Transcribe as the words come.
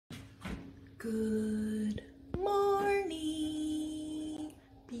Good morning,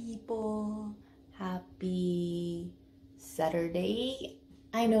 people. Happy Saturday.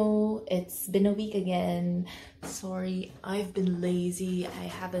 I know it's been a week again. Sorry, I've been lazy. I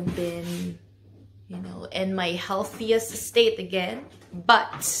haven't been, in my healthiest state again.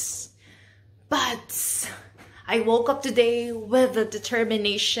 But I woke up today with a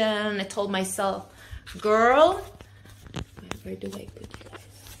determination. I told myself, girl, where do I put you guys?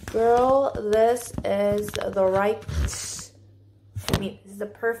 Girl, this is this is the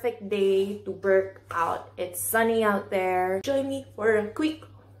perfect day to work out. It's sunny out there. Join me for a quick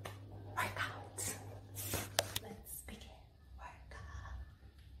workout. Let's begin workout.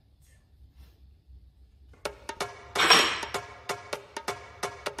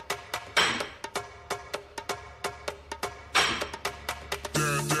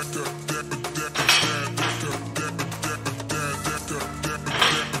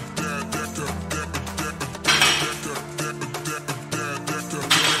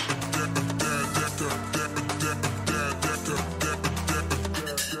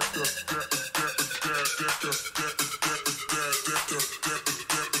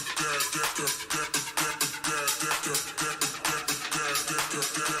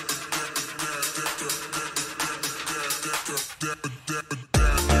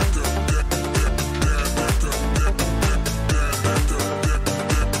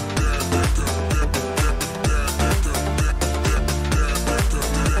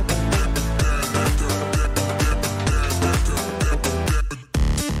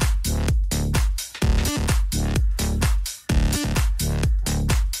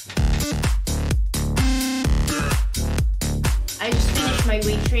 I just finished my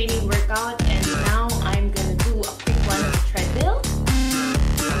weight training workout and now I'm gonna do a quick one on the treadmill.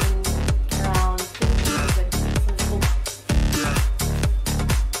 Around 15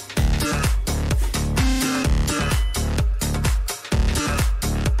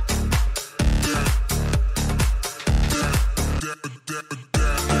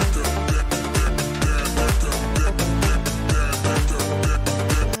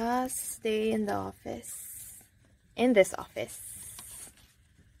 Just stay in the office. In this office.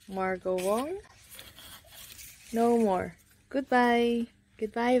 Margot Wong. No more. Goodbye.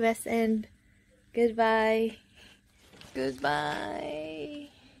 Goodbye, West End. Goodbye. Goodbye.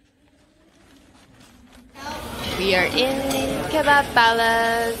 We are in Kebab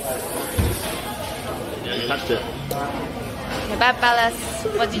Palace. Yeah, you touched it. Kebab Palace.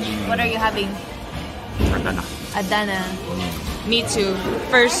 What are you having? Adana. Adana. Me too.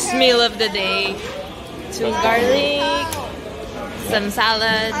 First meal of the day. 2 garlic, some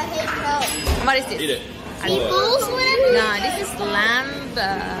salad. What is this? Eat it. Meatballs, whatever? No, this is lamb.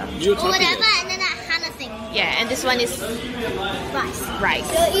 You Or whatever, and then that Hannah thing. Yeah, and this one is Rice. rice.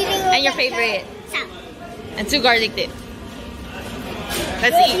 You're eating And your favorite? Salad. And 2 garlic dip.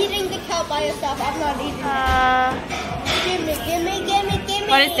 Let's You're eat. eating the cow by yourself. I'm not eating it.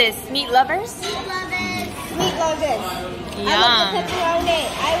 Gimme. What is this? Meat lovers? Meat lovers. I Yum. love the pepperoni.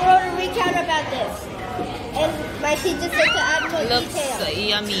 I wrote a recount about this. And my teacher said to add more Looks detail.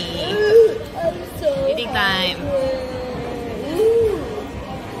 yummy. I'm so Eating time.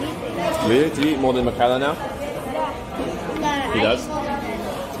 Really? Do you eat more than Michaela now? He does?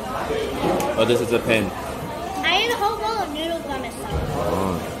 Oh, this is a pen. I ate a whole bowl of noodles by myself.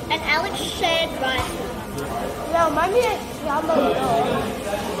 Oh. And Alex shared rice. No, mommy ate ramen.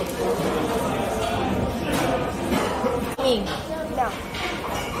 Me. No.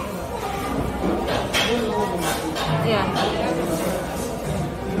 Yeah.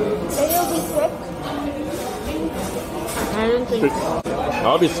 Then you'll be strict. I don't think Strict.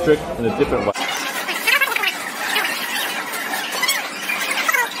 I'll be strict in a different way.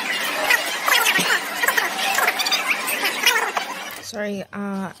 Sorry,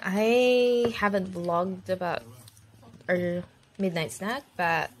 I haven't vlogged about our midnight snack,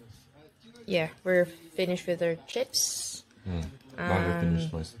 but yeah, we're finished with our chips.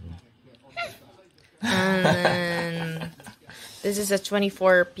 And this is a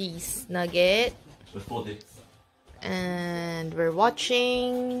 24-piece nugget. And we're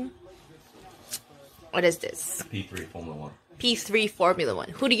watching... What is this? P3 Formula 1. P3 Formula 1.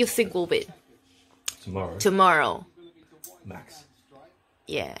 Who do you think will win? Tomorrow. Max.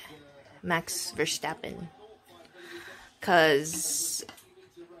 Yeah, Max Verstappen. Because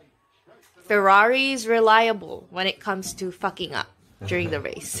Ferrari's reliable when it comes to fucking up during the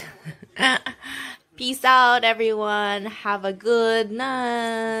race. Peace out, everyone. Have a good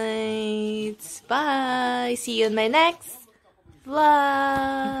night. Bye. See you in my next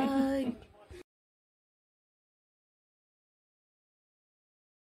vlog.